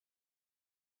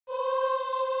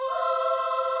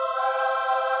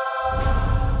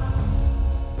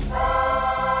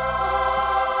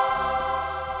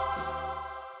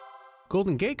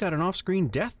Golden Gate got an off-screen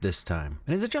death this time.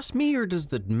 And is it just me, or does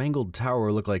the mangled tower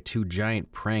look like two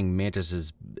giant praying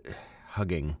mantises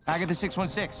hugging? Agatha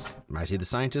 616. I see the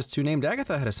scientists who named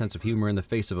Agatha had a sense of humor in the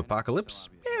face of apocalypse.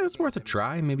 Yeah, it's worth a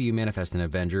try. Maybe you manifest an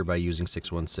Avenger by using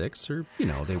 616, or, you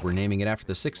know, they were naming it after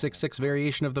the 666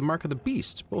 variation of the Mark of the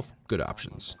Beast. Both good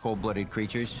options. Cold-blooded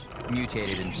creatures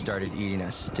mutated and started eating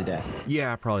us to death.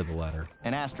 Yeah, probably the latter.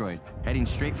 An asteroid heading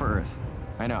straight for Earth.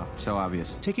 I know, so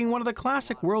obvious. Taking one of the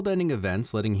classic world-ending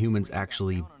events, letting humans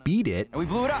actually beat it. And we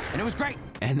blew it up, and it was great.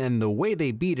 And then the way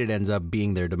they beat it ends up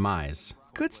being their demise.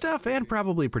 Good stuff, and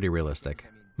probably pretty realistic.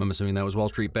 I'm assuming that was Wall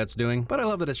Street Bets doing, but I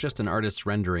love that it's just an artist's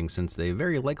rendering since they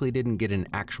very likely didn't get an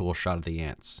actual shot of the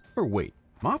ants. Or wait,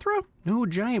 Mothra? No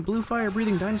giant blue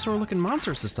fire-breathing dinosaur-looking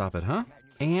monsters to stop it, huh?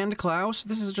 And Klaus,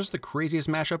 this is just the craziest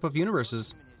mashup of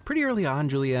universes. Pretty early on,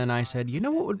 Julia and I said, you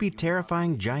know what would be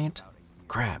terrifying? Giant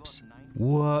crabs.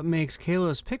 What makes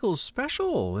Kayla's pickles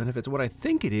special? And if it's what I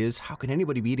think it is, how can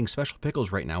anybody be eating special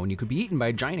pickles right now when you could be eaten by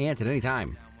a giant ant at any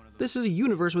time? This is a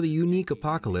universe with a unique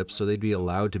apocalypse, so they'd be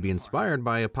allowed to be inspired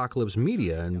by apocalypse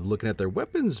media, and looking at their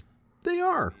weapons, they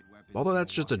are. Although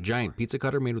that's just a giant pizza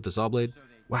cutter made with a saw blade.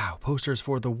 Wow, posters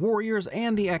for the Warriors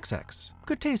and the XX.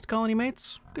 Good taste, colony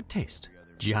mates, good taste.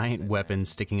 Giant weapons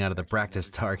sticking out of the practice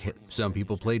target. Some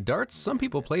people play darts, some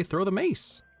people play throw the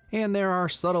mace. And there are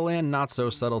subtle and not so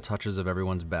subtle touches of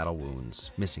everyone's battle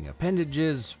wounds. Missing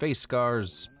appendages, face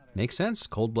scars. Makes sense,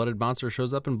 cold-blooded monster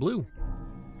shows up in blue.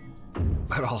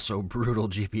 But also brutal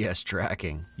GPS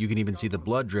tracking. You can even see the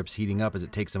blood drips heating up as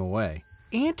it takes him away.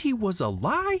 Auntie was a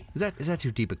lie? Is that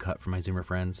too deep a cut for my Zoomer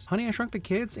friends? Honey, I Shrunk the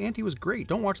Kids, Auntie was great.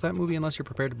 Don't watch that movie unless you're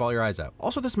prepared to bawl your eyes out.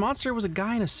 Also, this monster was a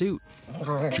guy in a suit.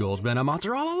 Joel's been a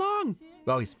monster all along.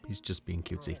 Oh, he's just being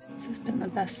cutesy. This has been the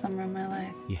best summer of my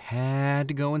life. You had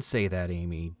to go and say that,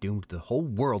 Amy. Doomed the whole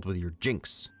world with your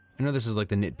jinx. I know this is like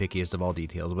the nitpickiest of all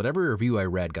details, but every review I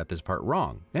read got this part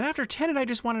wrong. And after Tenet, I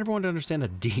just wanted everyone to understand the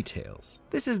details.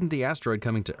 This isn't the asteroid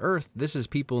coming to Earth, this is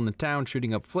people in the town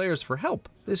shooting up flares for help.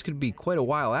 This could be quite a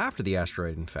while after the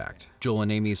asteroid, in fact. Joel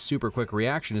and Amy's super quick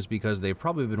reaction is because they've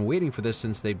probably been waiting for this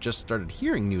since they've just started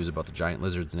hearing news about the giant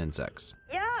lizards and insects.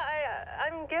 Yeah,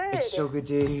 I'm good. It's so good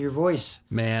to hear your voice.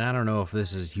 Man, I don't know if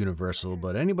this is universal,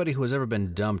 but anybody who has ever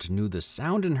been dumped knew the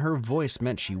sound in her voice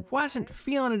meant she wasn't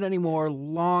feeling it anymore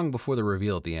long before the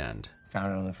reveal at the end.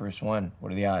 Found it on the first one.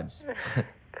 What are the odds?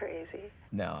 Crazy.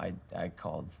 No, I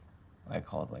called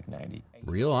like 90.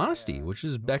 Real honesty, which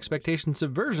is expectation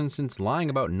subversion since lying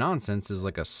about nonsense is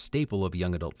like a staple of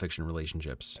young adult fiction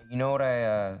relationships. You know what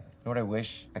I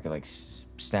wish? I could like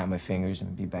snap my fingers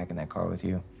and be back in that car with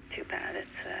you. Too bad it's,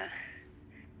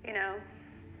 you know,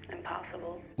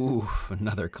 impossible. Oof,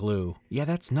 another clue. Yeah,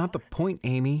 that's not the point,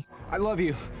 Amy. I love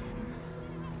you.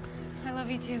 I love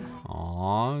you too.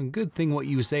 Aw, good thing what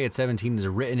you say at 17 is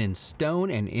written in stone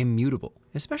and immutable,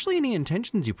 especially any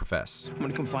intentions you profess. I'm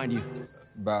gonna come find you.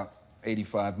 About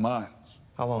 85 miles.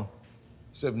 How long?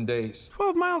 7 days.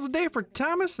 12 miles a day for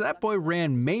Thomas? That boy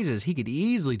ran mazes. He could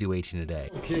easily do 18 a day.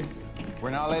 Okay,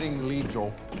 we're not letting you leave,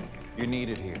 Joel. You're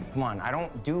needed here. Come on, I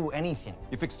don't do anything.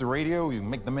 You fix the radio, you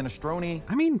make the minestrone.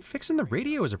 I mean, fixing the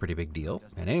radio is a pretty big deal.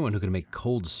 And anyone who can make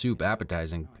cold soup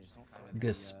appetizing.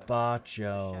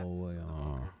 Gazpacho.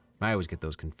 I always get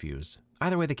those confused.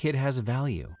 Either way, the kid has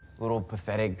value. Little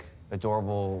pathetic,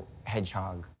 adorable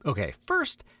hedgehog. Okay,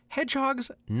 first, hedgehogs,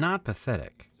 not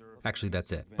pathetic. Actually,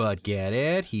 that's it. But get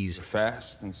it? He's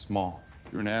Fast and small.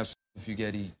 You're an ass if you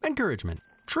get eaten. encouragement.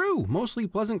 True, mostly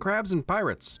pleasant crabs and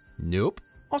pirates. Nope.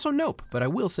 Also nope, but I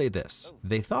will say this.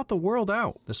 They thought the world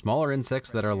out. The smaller insects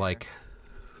that are like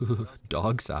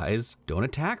dog size don't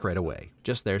attack right away.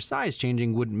 Just their size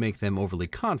changing wouldn't make them overly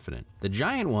confident. The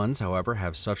giant ones, however,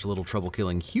 have such little trouble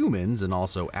killing humans, and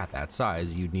also at that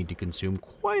size, you'd need to consume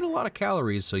quite a lot of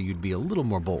calories, so you'd be a little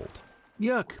more bold.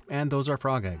 Yuck, and those are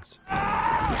frog eggs.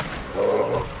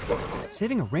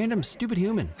 Saving a random stupid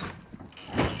human.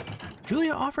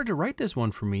 Julia offered to write this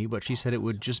one for me, but she said it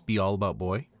would just be all about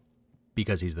Boy.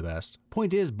 Because he's the best.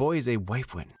 Point is, Boy is a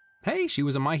wife win. Hey, she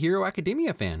was a My Hero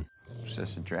Academia fan. Is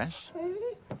this a dress?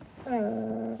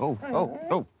 Oh,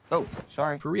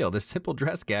 sorry. For real, this simple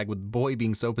dress gag with Boy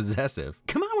being so possessive.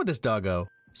 Come on with this doggo.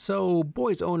 So,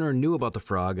 Boy's owner knew about the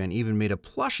frog and even made a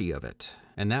plushie of it.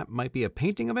 And that might be a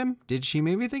painting of him? Did she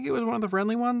maybe think it was one of the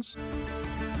friendly ones?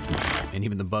 And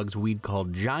even the bugs we'd call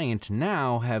giant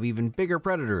now have even bigger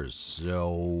predators.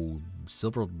 So,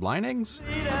 silver linings?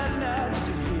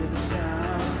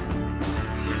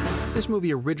 This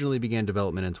movie originally began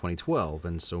development in 2012,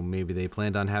 and so maybe they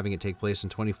planned on having it take place in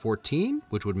 2014,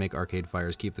 which would make Arcade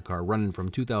Fire's Keep the Car Running from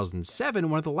 2007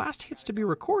 one of the last hits to be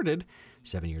recorded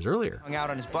 7 years earlier. Hung out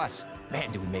on his bus.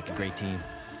 Man, do we make a great team.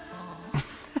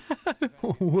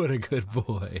 What a good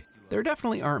boy. There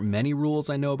definitely aren't many rules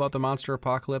I know about the monster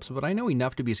apocalypse, but I know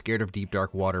enough to be scared of deep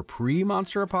dark water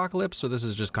pre-monster apocalypse, so this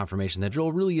is just confirmation that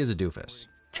Joel really is a doofus.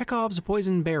 Chekhov's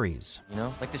poison berries. You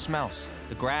know, like the smells.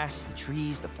 The grass, the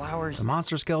trees, the flowers. The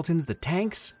monster skeletons, the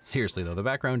tanks. Seriously though, the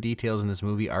background details in this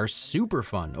movie are super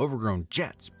fun. Overgrown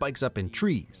jets, bikes up in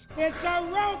trees. It's a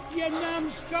rope, you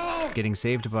numbskull! Getting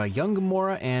saved by young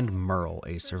Gamora and Merle,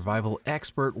 a survival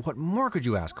expert. What more could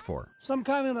you ask for? Some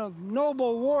kind of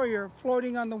noble warrior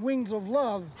floating on the wings of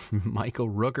love. Michael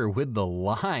Rooker with the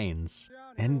lines.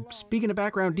 And speaking of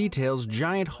background details,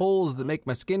 giant holes that make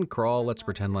my skin crawl. Let's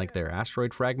pretend like they're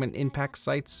asteroid fragment impact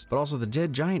sites, but also the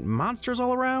dead giant monsters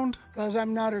all around. Because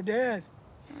I'm not her dad.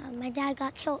 My dad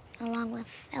got killed along with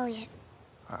Elliot.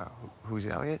 Who's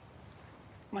Elliot?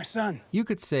 My son. You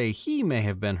could say he may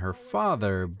have been her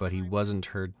father, but he wasn't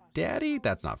her daddy?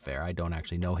 That's not fair. I don't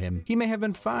actually know him. He may have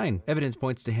been fine. Evidence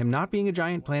points to him not being a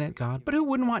giant planet god, but who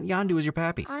wouldn't want Yondu as your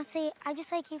pappy? Honestly, I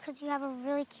just like you because you have a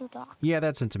really cute dog. Yeah,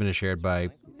 that sentiment is shared by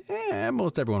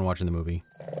most everyone watching the movie.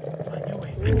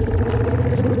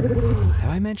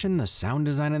 Have I mentioned the sound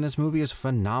design in this movie is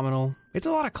phenomenal? It's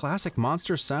a lot of classic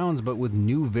monster sounds, but with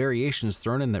new variations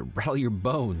thrown in that rattle your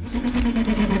bones.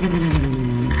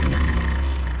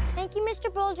 Thank you,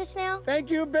 Mr. Boulder Snail. Thank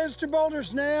you, Mr. Boulder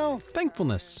Snail.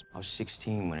 Thankfulness. I was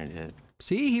 16 when it did.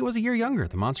 See, he was a year younger.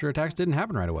 The monster attacks didn't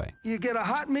happen right away. You get a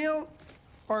hot meal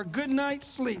or a good night's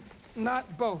sleep,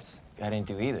 not both. I didn't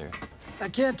do either. I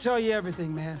can't tell you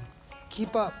everything, man.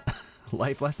 Keep up.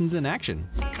 Life lessons in action.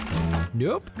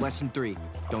 Nope. Lesson 3,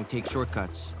 don't take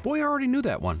shortcuts. Boy, I already knew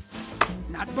that one.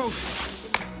 Not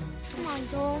both. Come on,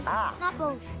 Joel. Not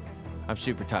both. I'm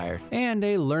super tired. And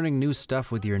a learning new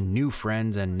stuff with your new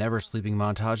friends and never sleeping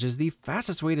montage is the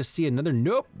fastest way to see another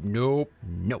nope. The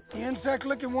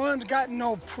insect-looking one's got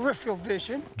no peripheral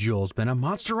vision. Joel's been a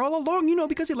monster all along, you know,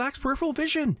 because he lacks peripheral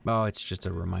vision. Oh, it's just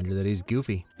a reminder that he's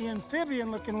goofy. The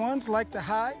amphibian-looking ones like to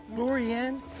hide, lure you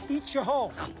in, eat you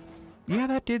whole. Yeah,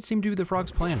 that did seem to be the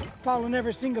frog's plan. Following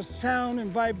every single sound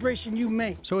and vibration you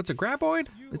make. So it's a graboid?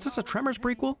 Is this a Tremors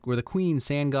prequel? Where the Queen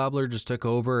Sand Gobbler just took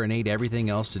over and ate everything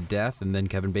else to death and then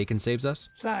Kevin Bacon saves us?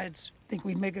 Besides, I think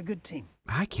we'd make a good team.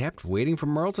 I kept waiting for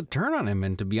Merle to turn on him,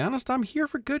 and to be honest, I'm here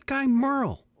for good guy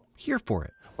Merle. Here for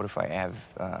it. What if I have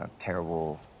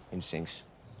terrible instincts?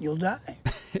 You'll die.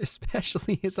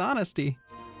 Especially his honesty.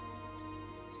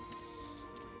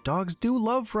 Dogs do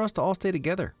love for us to all stay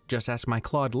together. Just ask my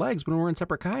clawed legs when we're in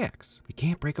separate kayaks. We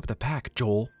can't break up the pack,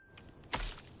 Joel.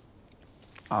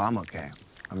 Oh, I'm okay.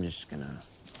 I'm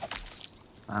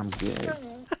good.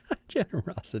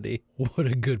 Generosity. What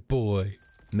a good boy.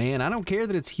 Man, I don't care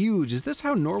that it's huge. Is this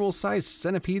how normal-sized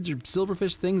centipedes or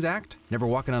silverfish things act? Never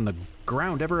walking on the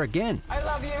ground ever again. I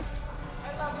love you.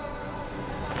 I love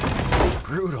you.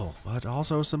 Brutal, but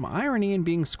also some irony in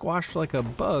being squashed like a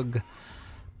bug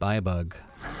by a bug.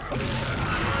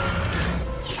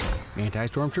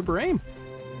 Anti-stormtrooper aim.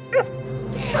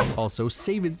 Also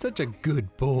saving such a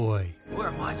good boy.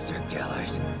 We're monster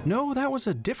killers. No, that was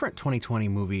a different 2020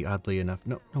 movie, oddly enough.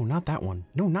 No, not that one.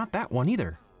 No, not that one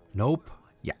either. Nope.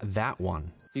 Yeah, that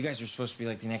one. You guys are supposed to be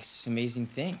like the next amazing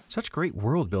thing. Such great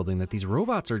world building that these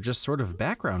robots are just sort of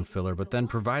background filler, but then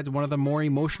provides one of the more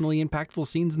emotionally impactful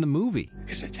scenes in the movie.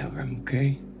 Because I tell her I'm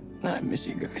okay. I miss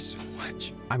you guys so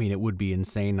much. I mean, it would be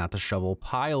insane not to shovel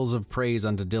piles of praise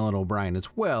onto Dylan O'Brien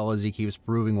as well, as he keeps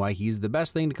proving why he's the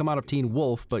best thing to come out of Teen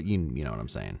Wolf, but you know what I'm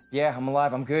saying. Yeah, I'm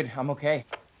alive. I'm good. I'm okay.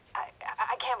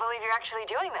 I can't believe you're actually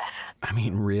doing this. I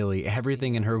mean, really,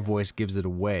 everything in her voice gives it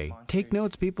away. Take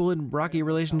notes, people in rocky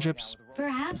relationships.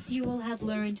 Perhaps you will have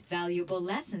learned valuable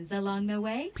lessons along the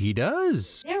way. He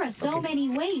does. There are so many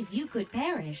ways you could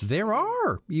perish. There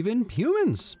are, even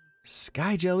humans.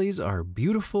 Sky jellies are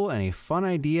beautiful and a fun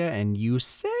idea, and you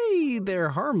say they're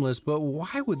harmless, but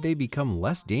why would they become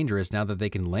less dangerous now that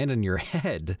they can land on your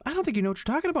head? I don't think you know what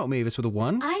you're talking about, Mavis with a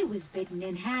 1. I was bitten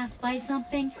in half by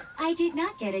something I did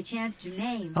not get a chance to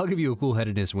name. I'll give you a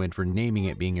cool-headedness win for naming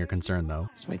it being your concern, though.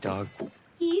 It's my dog.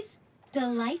 He's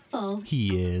delightful.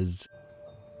 He is.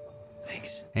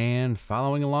 Thanks. And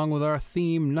following along with our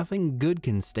theme, nothing good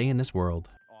can stay in this world.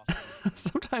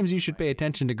 Sometimes you should pay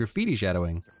attention to graffiti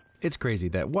shadowing. It's crazy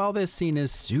that while this scene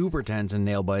is super tense and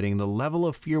nail-biting, the level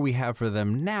of fear we have for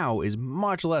them now is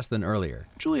much less than earlier.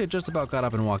 Julia just about got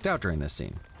up and walked out during this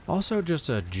scene. Also, just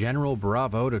a general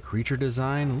bravo to creature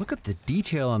design. Look at the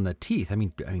detail on the teeth. I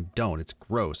mean, don't, it's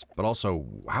gross, but also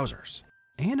wowzers.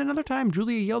 And another time,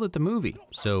 Julia yelled at the movie.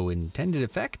 So, intended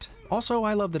effect? Also,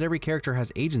 I love that every character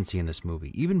has agency in this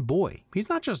movie, even Boy. He's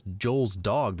not just Joel's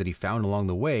dog that he found along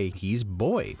the way, he's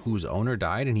Boy, whose owner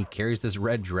died and he carries this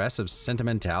red dress of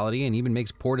sentimentality and even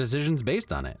makes poor decisions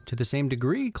based on it. To the same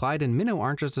degree, Clyde and Minnow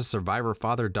aren't just a survivor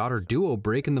father-daughter duo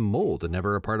breaking the mold and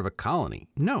never a part of a colony.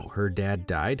 No, her dad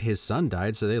died, his son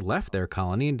died, so they left their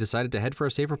colony and decided to head for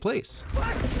a safer place.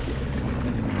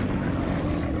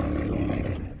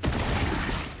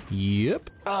 Yep.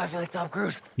 Oh, I feel like Tom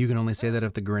Cruise. You can only say that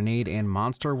if the grenade and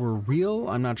monster were real,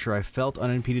 I'm not sure I felt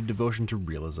unimpeded devotion to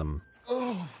realism.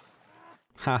 Oh.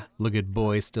 Ha, look at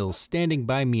Boy still standing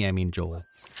by me, I mean Joel.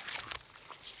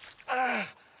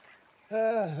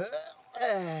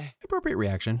 Appropriate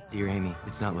reaction. Dear Amy,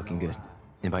 it's not looking good.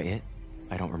 And by it,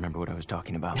 I don't remember what I was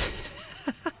talking about.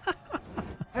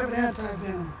 Have an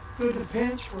anti-venom. Good in a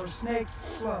pinch for snakes and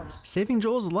slugs. Saving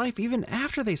Joel's life even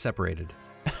after they separated.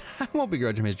 I won't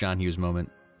begrudge him his John Hughes moment.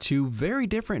 Two very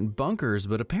different bunkers,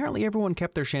 but apparently everyone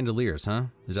kept their chandeliers, huh?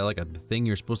 Is that like a thing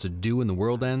you're supposed to do when the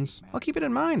world ends? I'll keep it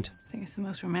in mind. I think it's the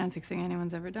most romantic thing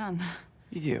anyone's ever done.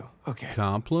 You do? Okay.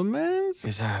 Compliments?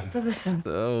 But listen,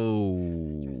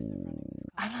 Oh.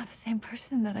 I'm not the same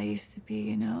person that I used to be,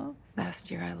 you know?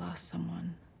 Last year I lost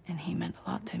someone, and he meant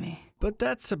a lot to me. But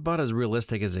that's about as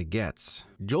realistic as it gets.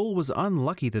 Joel was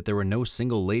unlucky that there were no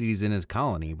single ladies in his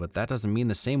colony, but that doesn't mean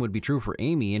the same would be true for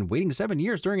Amy, and waiting 7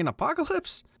 years during an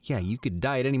apocalypse? Yeah, you could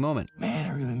die at any moment. Man,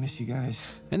 I really miss you guys.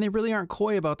 And they really aren't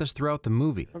coy about this throughout the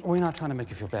movie. We're not trying to make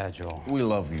you feel bad, Joel. We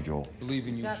love you, Joel. Believe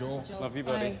in you, Joel. Love you,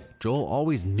 buddy. Joel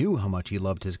always knew how much he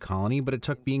loved his colony, but it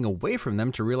took being away from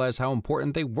them to realize how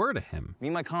important they were to him. Me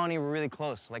and my colony were really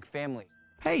close, like family.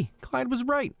 Hey, Clyde was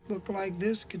right. Look like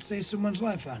this could save someone's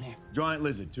life out here. Giant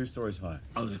lizard, 2 stories high.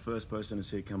 I was the first person to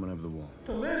see it coming over the wall.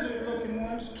 The lizard-looking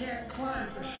ones can't climb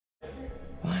for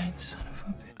What? Son of a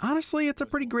bitch. Honestly, it's a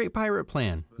pretty great pirate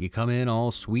plan. You come in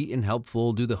all sweet and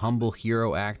helpful, do the humble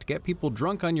hero act, get people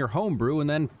drunk on your homebrew, and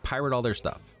then pirate all their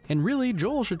stuff. And really,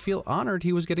 Joel should feel honored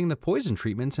he was getting the poison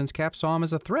treatment since Cap saw him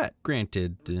as a threat.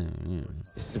 Granted,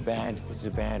 This is a bad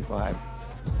vibe.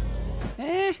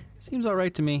 Seems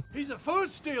alright to me. He's a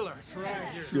food stealer.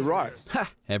 You're right.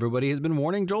 Ha! Everybody has been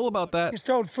warning Joel about that. You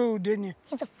stole food, didn't you?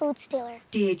 He's a food stealer.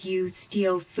 Did you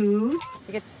steal food?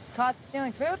 You get caught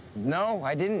stealing food? No,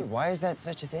 I didn't. Why is that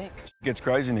such a thing? Gets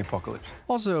crazy in the apocalypse.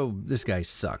 Also, this guy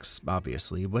sucks,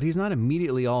 obviously, but he's not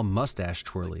immediately all mustache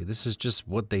twirly. This is just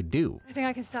what they do. I think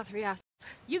I can stop 3 assholes.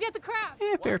 You get the crap!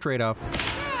 Fair trade-off.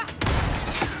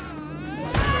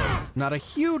 Not a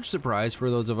huge surprise for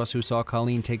those of us who saw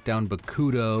Colleen take down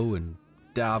Bakudo and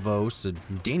Davos and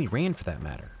Danny Rand for that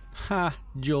matter. Ha,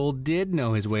 Joel did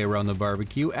know his way around the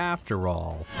barbecue after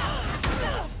all.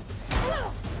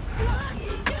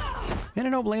 And I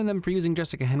don't blame them for using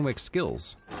Jessica Henwick's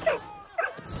skills.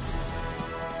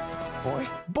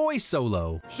 Boy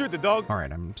solo. Shoot the dog. All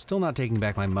right, I'm still not taking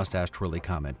back my mustache twirly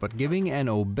comment, but giving and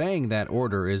obeying that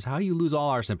order is how you lose all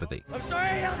our sympathy. I'm sorry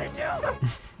I yelled at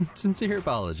you! Sincere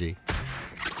apology.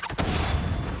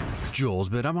 Joel's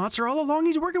been a monster all along,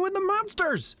 he's working with the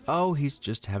monsters! Oh, he's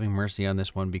just having mercy on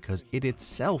this one because it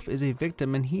itself is a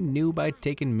victim and he knew by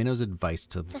taking Minnow's advice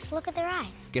to... Just look at their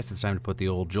eyes. Guess it's time to put the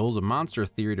old Joel's a monster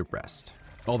theory to rest.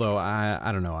 Although,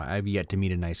 I don't know, I've yet to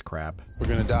meet a nice crab. We're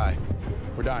gonna die.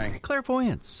 We're dying.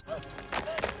 Clairvoyance.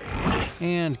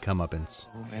 And comeuppance.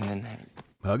 And then...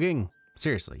 Hugging.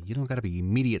 Seriously, you don't gotta be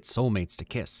immediate soulmates to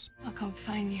kiss. I'll come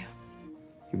find you.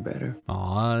 You better.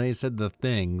 Aw, they said the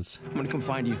things. I'm gonna come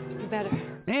find you. You better.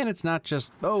 And it's not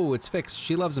just, oh, it's fixed,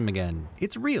 she loves him again.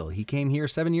 It's real. He came here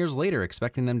 7 years later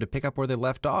expecting them to pick up where they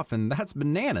left off, and that's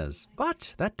bananas.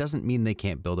 But that doesn't mean they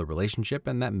can't build a relationship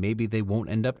and that maybe they won't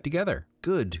end up together.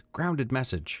 Good, grounded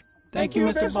message. Thank you,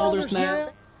 Mr.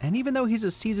 Bouldersnap. And even though he's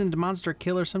a seasoned monster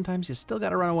killer, sometimes you still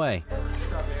gotta run away.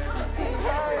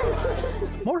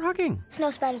 More hugging. Snow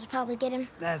spiders will probably get him.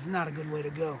 That's not a good way to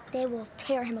go. They will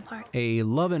tear him apart. A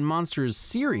Love and Monsters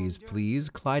series, please.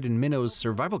 Clyde and Minnow's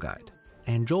survival guide.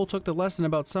 And Joel took the lesson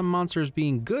about some monsters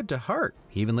being good to heart.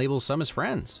 He even labels some as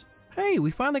friends. Hey,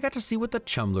 we finally got to see what the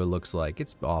Chumbler looks like.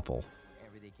 It's awful.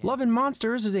 Love and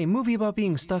Monsters is a movie about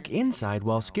being stuck inside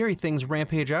while scary things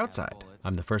rampage outside.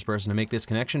 I'm the first person to make this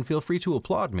connection, feel free to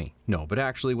applaud me. No, but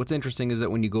actually what's interesting is that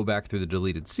when you go back through the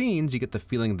deleted scenes, you get the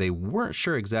feeling they weren't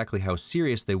sure exactly how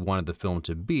serious they wanted the film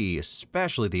to be,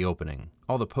 especially the opening.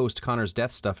 All the post-Connor's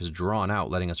death stuff is drawn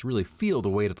out, letting us really feel the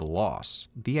weight of the loss.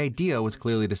 The idea was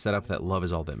clearly to set up that love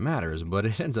is all that matters, but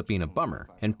it ends up being a bummer.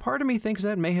 And part of me thinks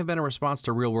that may have been a response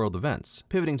to real-world events.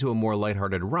 Pivoting to a more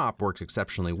lighthearted romp worked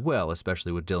exceptionally well,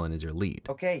 especially with Dylan as your lead.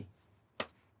 Okay.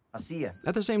 I'll see ya.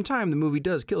 At the same time, the movie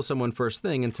does kill someone first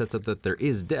thing and sets up that there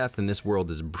is death and this world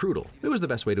is brutal. It was the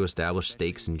best way to establish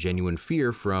stakes and genuine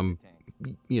fear from,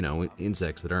 you know,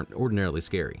 insects that aren't ordinarily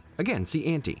scary. Again, see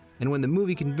Auntie. And when the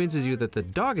movie convinces you that the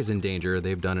dog is in danger,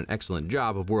 they've done an excellent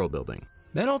job of world building.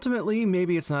 Then ultimately,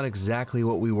 maybe it's not exactly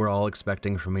what we were all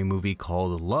expecting from a movie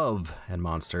called Love and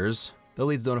Monsters. The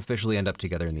leads don't officially end up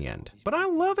together in the end. But I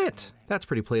love it! That's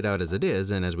pretty played out as it is,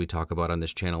 and as we talk about on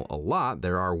this channel a lot,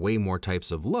 there are way more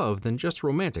types of love than just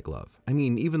romantic love. I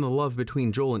mean, even the love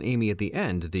between Joel and Amy at the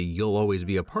end, the you'll always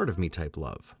be a part of me type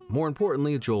love. More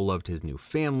importantly, Joel loved his new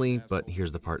family, but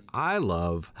here's the part I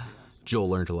love, Joel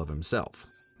learned to love himself.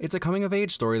 It's a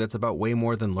coming-of-age story that's about way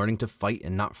more than learning to fight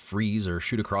and not freeze or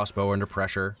shoot a crossbow under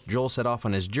pressure. Joel set off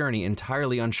on his journey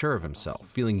entirely unsure of himself,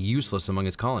 feeling useless among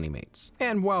his colony mates.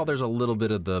 And while there's a little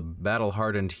bit of the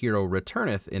battle-hardened hero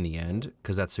returneth in the end,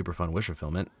 because that's super fun wish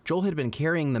fulfillment, Joel had been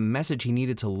carrying the message he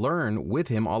needed to learn with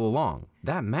him all along.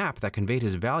 That map that conveyed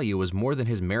his value was more than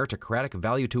his meritocratic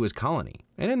value to his colony.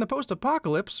 And in the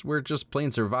post-apocalypse, where just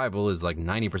plain survival is like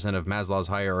 90% of Maslow's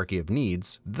hierarchy of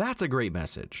needs, that's a great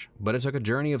message. But it took a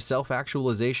journey of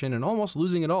self-actualization and almost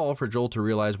losing it all for Joel to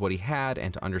realize what he had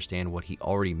and to understand what he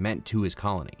already meant to his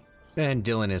colony. And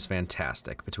Dylan is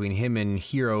fantastic. Between him and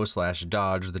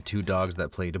Hero/Dodge, the two dogs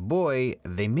that played Boy,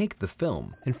 they make the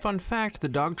film. And fun fact, the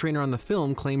dog trainer on the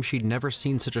film claims she'd never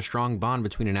seen such a strong bond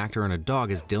between an actor and a dog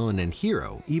as Dylan and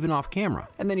Hero, even off camera.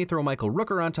 And then you throw Michael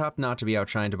Rooker on top, not to be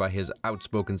outshined by his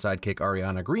outspoken sidekick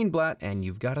Ariana Greenblatt, and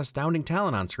you've got astounding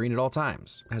talent on screen at all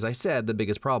times. As I said, the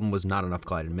biggest problem was not enough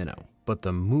Clyde and Minnow. But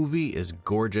the movie is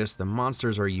gorgeous, the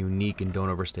monsters are unique and don't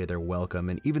overstay their welcome,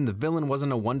 and even the villain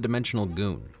wasn't a one-dimensional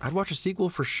goon. I'd watch a sequel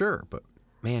for sure, but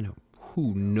man,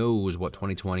 who knows what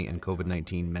 2020 and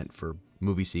COVID-19 meant for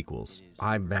movie sequels.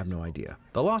 I have no idea.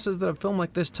 The losses that a film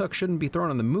like this took shouldn't be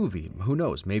thrown on the movie. Who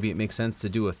knows, maybe it makes sense to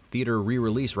do a theater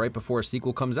re-release right before a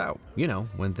sequel comes out. You know,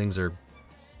 when things are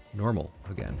normal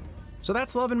again. So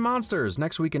that's Love and Monsters.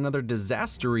 Next week, another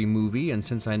disastery movie, and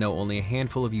since I know only a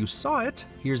handful of you saw it,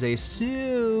 here's a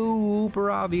super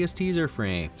obvious teaser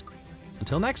frame.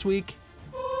 Until next week.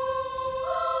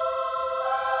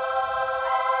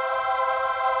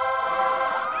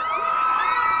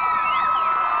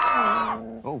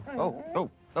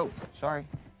 Oh, sorry.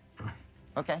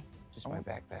 Okay, just my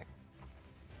backpack.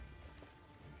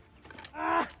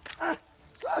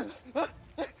 Son!